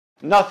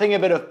Nothing a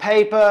bit of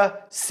paper,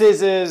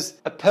 scissors,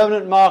 a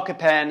permanent marker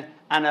pen,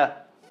 and a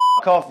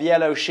f**k-off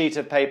yellow sheet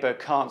of paper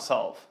can't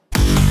solve.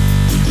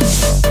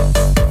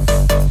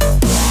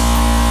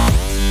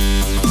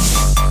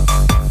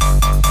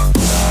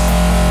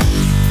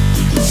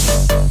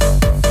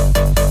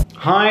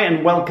 Hi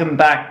and welcome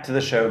back to the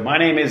show. My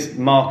name is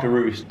Mark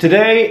Leruste.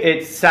 Today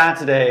it's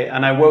Saturday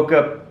and I woke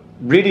up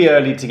really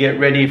early to get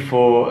ready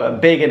for a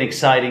big and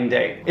exciting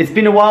day. It's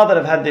been a while that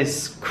I've had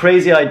this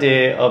crazy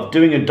idea of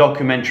doing a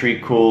documentary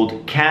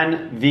called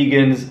Can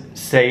Vegans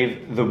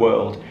Save the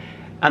World?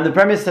 And the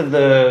premise of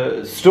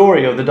the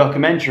story of the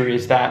documentary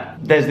is that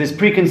there's this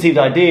preconceived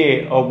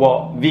idea of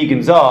what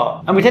vegans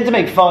are, and we tend to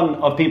make fun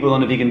of people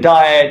on a vegan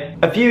diet.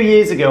 A few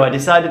years ago, I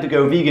decided to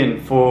go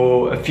vegan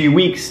for a few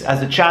weeks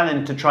as a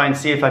challenge to try and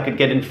see if I could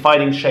get in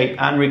fighting shape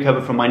and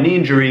recover from my knee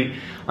injury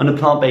on a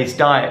plant-based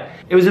diet.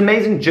 It was an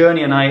amazing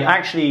journey, and I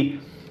actually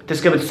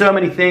discovered so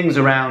many things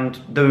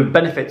around the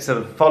benefits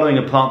of following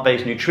a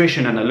plant-based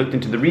nutrition, and I looked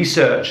into the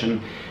research,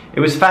 and it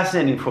was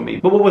fascinating for me.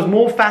 But what was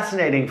more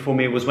fascinating for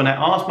me was when I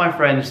asked my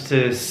friends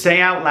to say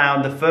out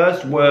loud the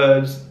first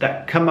words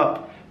that come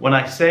up when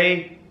I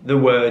say the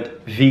word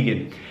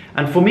vegan.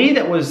 And for me,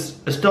 that was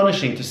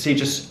astonishing to see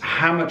just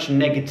how much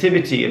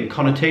negativity and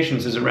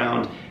connotations is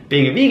around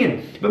being a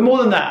vegan. But more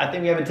than that, I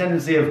think we have a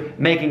tendency of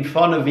making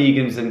fun of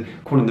vegans and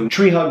calling them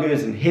tree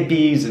huggers and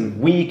hippies and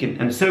weak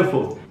and so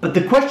forth. But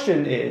the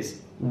question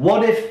is,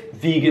 what if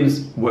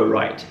vegans were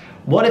right?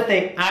 What if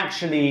they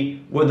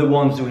actually were the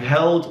ones who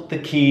held the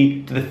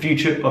key to the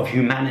future of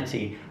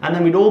humanity? And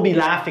then we'd all be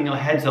laughing our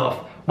heads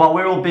off while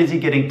we're all busy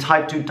getting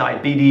type 2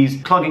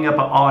 diabetes, clogging up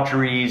our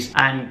arteries,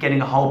 and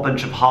getting a whole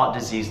bunch of heart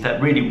disease that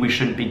really we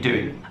shouldn't be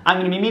doing. I'm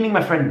going to be meeting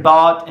my friend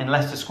Bart in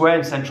Leicester Square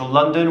in central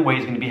London, where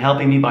he's going to be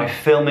helping me by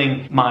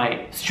filming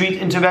my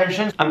street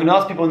interventions. I'm going to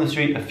ask people on the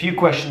street a few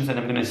questions, and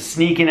I'm going to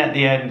sneak in at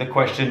the end the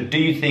question, do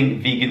you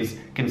think vegans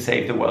can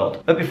save the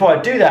world? But before I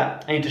do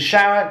that, I need to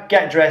shower,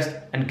 get dressed,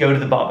 and go to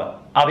the barber.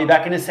 I'll be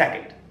back in a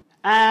second.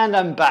 And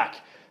I'm back.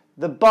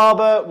 The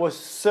barber was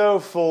so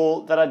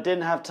full that I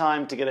didn't have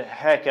time to get a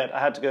haircut. I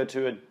had to go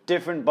to a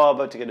different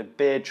barber to get a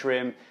beard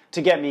trim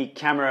to get me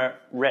camera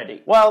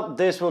ready. Well,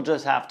 this will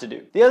just have to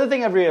do. The other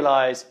thing I've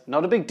realized,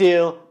 not a big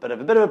deal, but a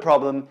bit of a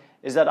problem,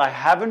 is that I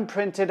haven't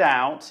printed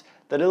out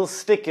the little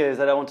stickers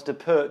that I wanted to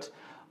put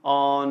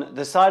on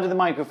the side of the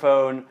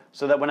microphone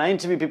so that when I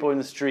interview people in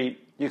the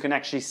street, you can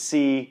actually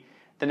see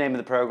the name of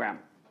the program.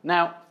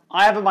 Now,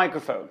 I have a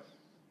microphone.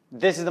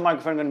 This is the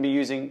microphone I'm going to be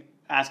using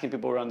asking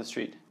people around the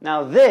street.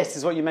 Now this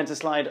is what you meant to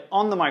slide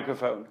on the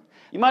microphone.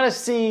 You might have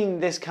seen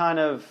this kind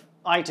of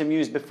item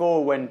used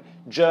before when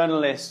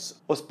journalists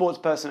or sports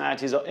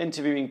personalities are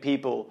interviewing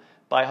people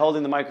by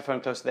holding the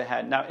microphone close to their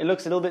head. Now it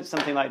looks a little bit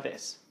something like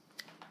this.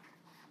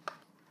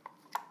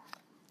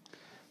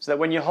 So that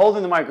when you're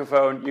holding the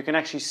microphone, you can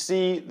actually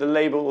see the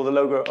label or the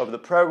logo of the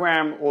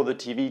program or the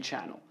TV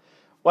channel.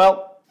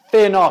 Well,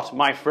 fear not,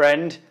 my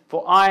friend,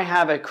 for I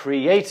have a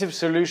creative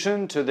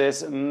solution to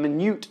this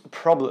minute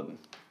problem.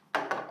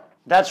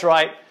 That's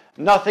right,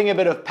 nothing a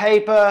bit of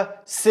paper,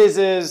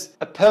 scissors,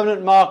 a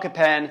permanent marker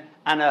pen,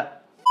 and a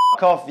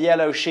f**k-off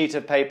yellow sheet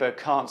of paper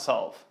can't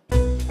solve.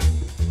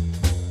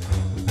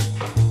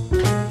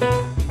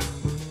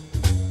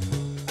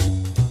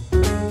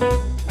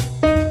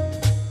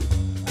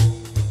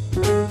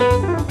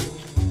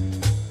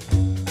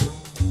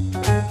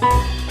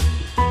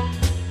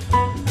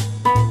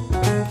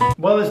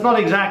 Well, it's not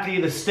exactly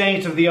the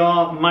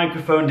state-of-the-art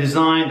microphone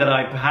design that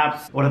I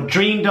perhaps would have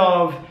dreamed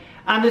of.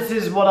 And this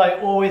is what I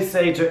always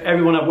say to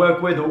everyone I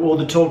work with or all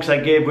the talks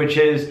I give, which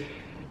is,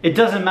 it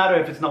doesn't matter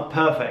if it's not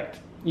perfect.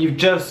 You've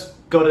just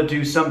got to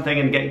do something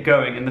and get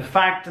going. And the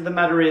fact of the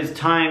matter is,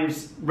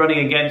 time's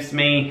running against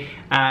me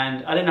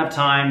and I didn't have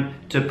time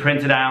to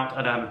print it out.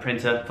 I don't have a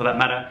printer for that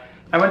matter.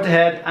 I went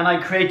ahead and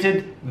I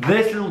created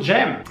this little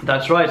gem.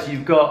 That's right, so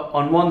you've got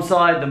on one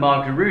side the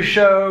Mark Leruste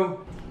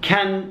Show,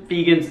 Can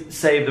Vegans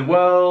Save the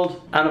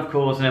World? And of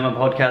course, the name of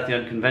my podcast, The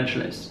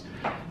Unconventionalist.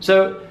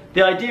 So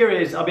the idea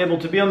is I'll be able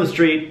to be on the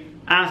street,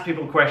 ask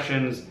people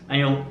questions, and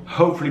you'll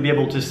hopefully be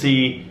able to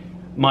see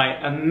my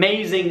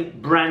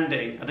amazing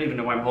branding. I don't even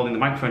know why I'm holding the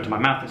microphone to my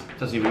mouth, this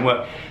doesn't even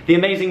work. The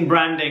amazing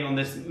branding on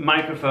this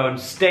microphone,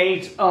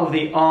 state of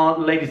the art,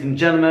 ladies and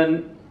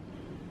gentlemen.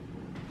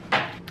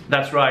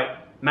 That's right,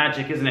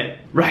 magic, isn't it?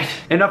 Right,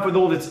 enough with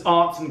all this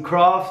arts and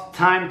crafts,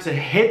 time to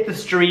hit the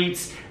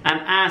streets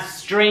and ask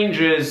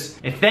strangers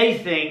if they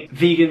think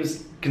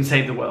vegans can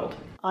save the world.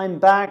 I'm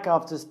back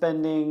after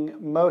spending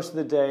most of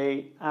the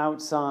day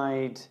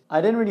outside.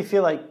 I didn't really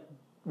feel like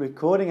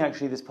recording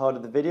actually this part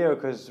of the video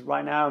because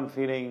right now I'm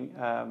feeling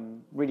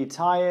really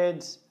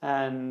tired,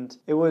 and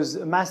it was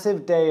a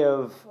massive day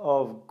of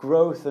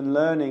growth and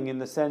learning in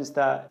the sense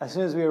that as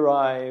soon as we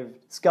arrived,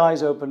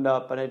 skies opened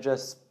up and it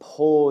just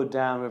poured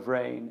down with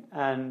rain.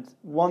 And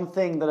one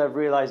thing that I've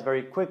realized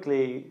very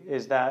quickly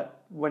is that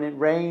when it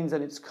rains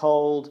and it's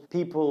cold,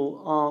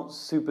 people aren't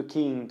super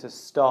keen to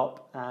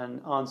stop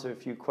and answer a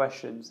few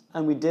questions.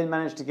 And we did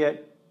manage to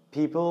get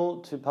people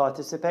to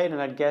participate, and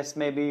I guess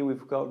maybe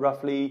we've got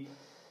roughly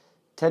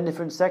 10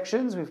 different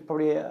sections. We've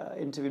probably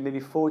interviewed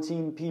maybe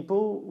 14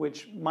 people,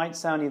 which might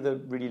sound either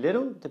really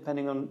little,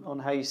 depending on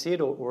how you see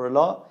it, or a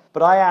lot.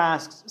 But I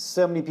asked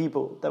so many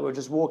people that were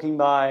just walking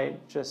by,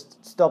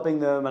 just stopping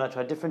them, and I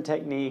tried different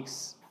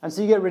techniques. And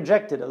so you get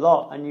rejected a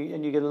lot, and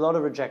you get a lot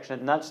of rejection,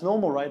 and that's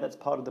normal, right? That's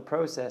part of the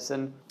process.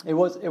 And it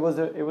was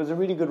a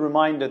really good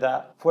reminder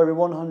that for every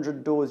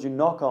 100 doors you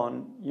knock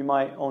on, you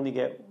might only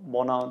get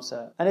one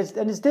answer, and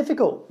it's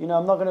difficult. You know,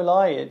 I'm not going to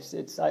lie.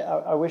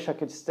 I wish I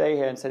could stay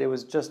here and say it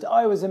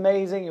was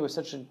amazing. It was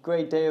such a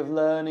great day of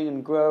learning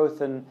and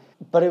growth,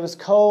 but it was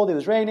cold, it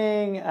was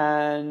raining,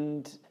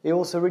 and it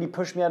also really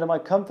pushed me out of my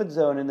comfort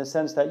zone in the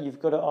sense that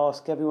you've got to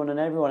ask everyone,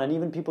 and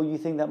even people you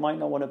think that might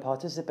not want to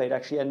participate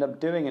actually end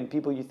up doing, and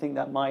people you think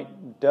that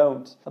might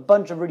don't. A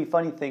bunch of really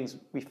funny things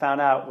we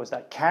found out was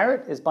that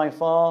carrot is by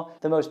far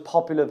the most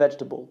popular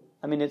vegetable.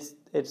 I mean,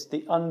 it's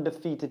the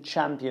undefeated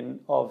champion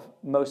of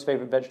most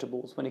favorite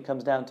vegetables when it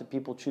comes down to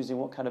people choosing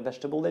what kind of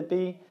vegetable they'd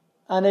be.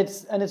 And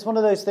it's one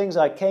of those things.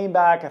 I came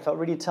back, I felt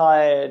really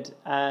tired,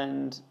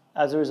 and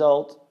as a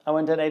result, I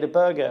went and ate a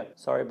burger,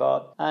 sorry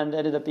Bart, and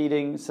ended up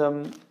eating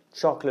some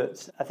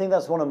chocolates. I think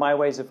that's one of my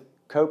ways of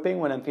coping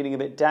when I'm feeling a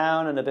bit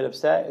down and a bit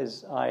upset,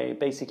 is I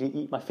basically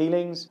eat my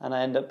feelings and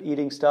I end up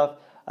eating stuff.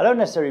 I don't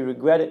necessarily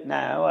regret it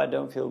now. I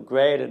don't feel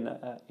great,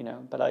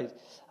 but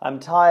I'm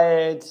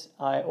tired.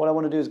 All I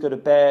want to do is go to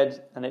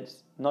bed, and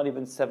it's not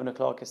even 7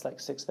 o'clock. It's like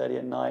 6:30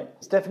 at night.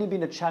 It's definitely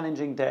been a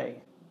challenging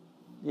day.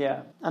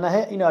 Yeah, and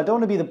I don't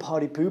want to be the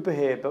party pooper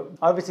here, but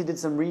I obviously did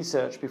some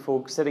research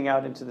before setting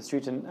out into the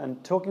street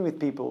and talking with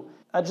people.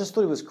 I just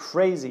thought it was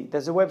crazy.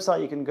 There's a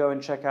website you can go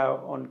and check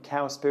out on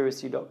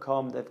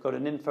cowspiracy.com. They've got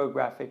an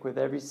infographic with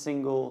every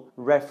single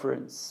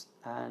reference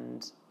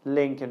and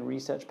link and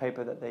research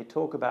paper that they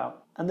talk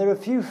about. And there are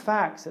a few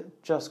facts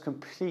that just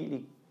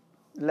completely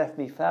left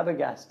me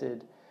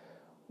flabbergasted,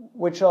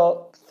 which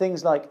are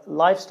things like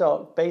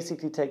livestock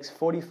basically takes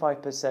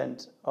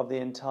 45% of the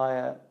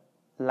entire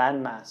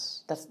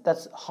landmass.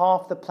 That's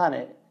half the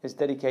planet is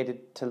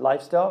dedicated to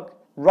livestock.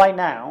 Right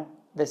now,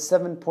 there's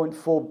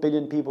 7.4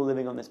 billion people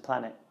living on this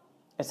planet.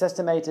 It's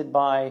estimated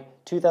by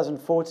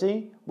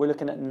 2040, we're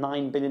looking at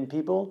 9 billion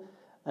people,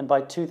 and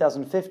by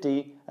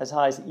 2050, as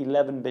high as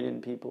 11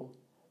 billion people.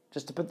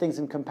 Just to put things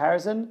in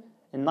comparison,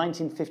 in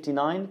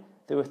 1959,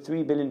 there were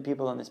 3 billion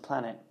people on this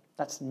planet.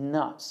 That's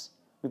nuts.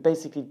 We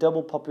basically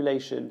doubled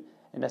population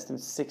in less than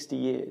 60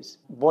 years.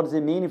 What does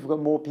it mean if we've got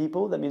more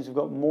people? That means we've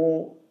got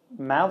more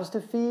mouths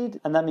to feed,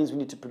 and that means we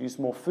need to produce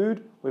more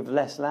food with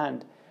less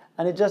land.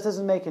 And it just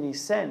doesn't make any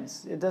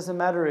sense. It doesn't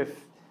matter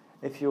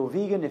if you're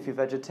vegan, if you're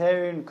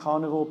vegetarian,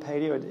 carnivore,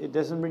 paleo, it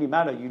doesn't really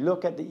matter. You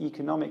look at the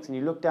economics and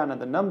you look down at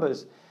the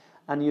numbers,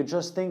 and you're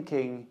just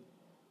thinking,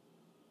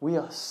 we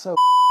are so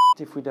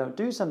if we don't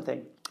do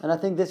something. And I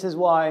think this is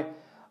why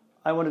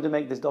I wanted to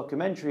make this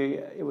documentary.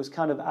 It was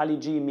kind of Ali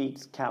G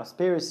meets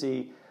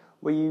Cowspiracy,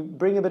 where you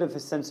bring a bit of a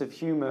sense of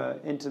humor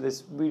into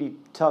this really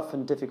tough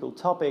and difficult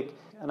topic.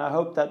 And I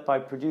hope that by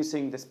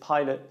producing this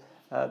pilot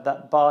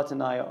that Bart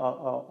and I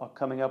are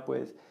coming up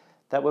with,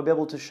 that we'll be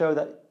able to show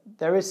that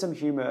there is some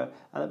humor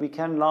and that we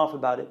can laugh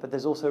about it, but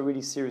there's also a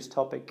really serious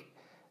topic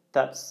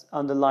that's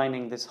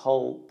underlining this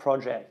whole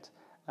project.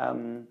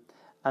 And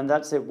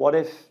that's it. What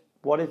if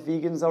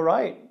vegans are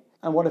right?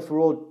 And what if we're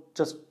all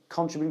just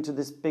contributing to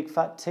this big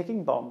fat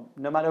ticking bomb,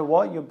 no matter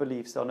what your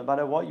beliefs are, no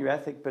matter what your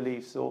ethic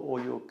beliefs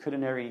or your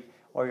culinary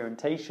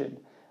orientation?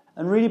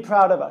 I'm really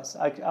proud of us.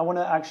 I want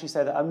to actually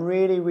say that I'm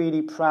really,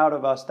 really proud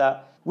of us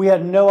that we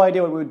had no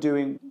idea what we were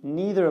doing.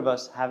 Neither of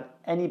us have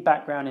any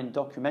background in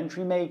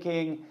documentary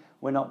making.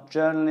 We're not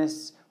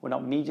journalists. We're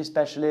not media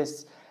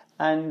specialists.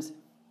 And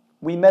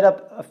we met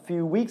up a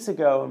few weeks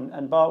ago,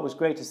 and Bart was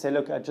great to say,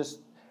 look,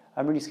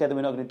 I'm really scared that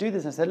we're not going to do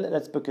this. And I said,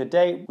 let's book a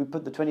date. We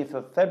put the 20th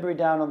of February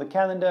down on the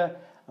calendar,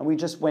 and we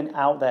just went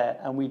out there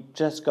and we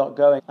just got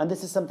going. And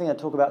this is something I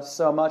talk about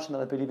so much and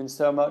that I believe in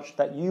so much,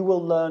 that you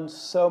will learn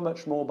so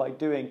much more by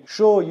doing.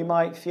 Sure, you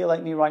might feel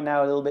like me right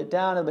now, a little bit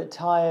down, a bit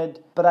tired,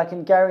 but I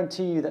can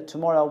guarantee you that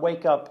tomorrow I'll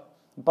wake up,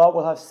 Bart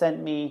will have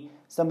sent me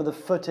some of the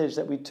footage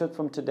that we took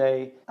from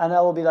today, and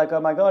I will be like, oh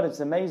my God,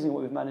 it's amazing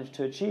what we've managed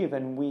to achieve,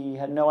 and we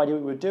had no idea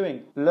what we were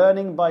doing.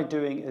 Learning by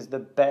doing is the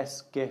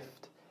best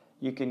gift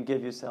you can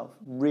give yourself,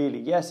 really.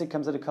 Yes, it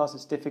comes at a cost,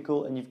 it's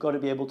difficult, and you've got to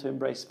be able to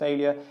embrace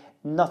failure.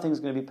 Nothing's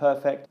going to be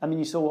perfect. I mean,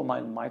 you saw what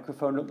my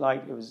microphone looked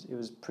like. It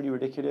was pretty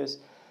ridiculous.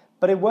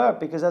 But it worked,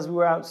 because as we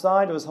were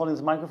outside, I was holding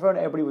this microphone,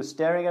 everybody was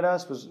staring at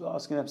us, was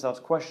asking themselves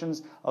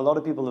questions. A lot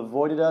of people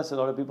avoided us, a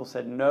lot of people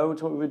said no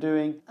to what we were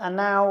doing. And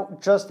now,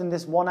 just in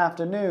this one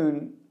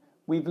afternoon,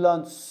 we've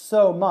learned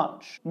so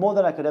much, more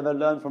than I could ever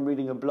learn from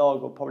reading a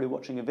blog or probably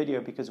watching a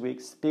video, because we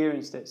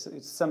experienced it. So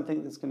it's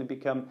something that's going to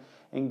become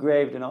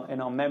engraved in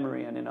our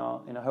memory, and in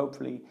our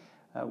hopefully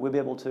we'll be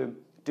able to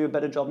do a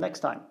better job next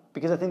time.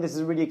 Because I think this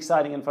is a really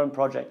exciting and fun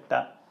project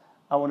that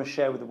I want to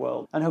share with the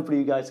world, and hopefully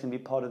you guys can be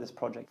part of this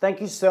project.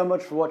 Thank you so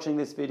much for watching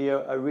this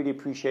video. I really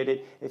appreciate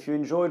it. If you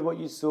enjoyed what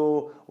you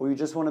saw, or you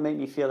just want to make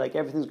me feel like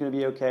everything's going to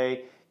be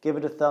okay, give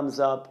it a thumbs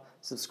up.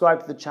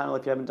 subscribe to the channel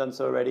if you haven't done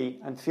so already,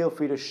 and feel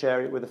free to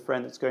share it with a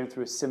friend that's going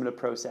through a similar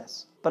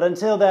process. But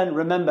until then,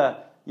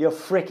 remember, you're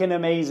freaking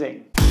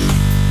amazing.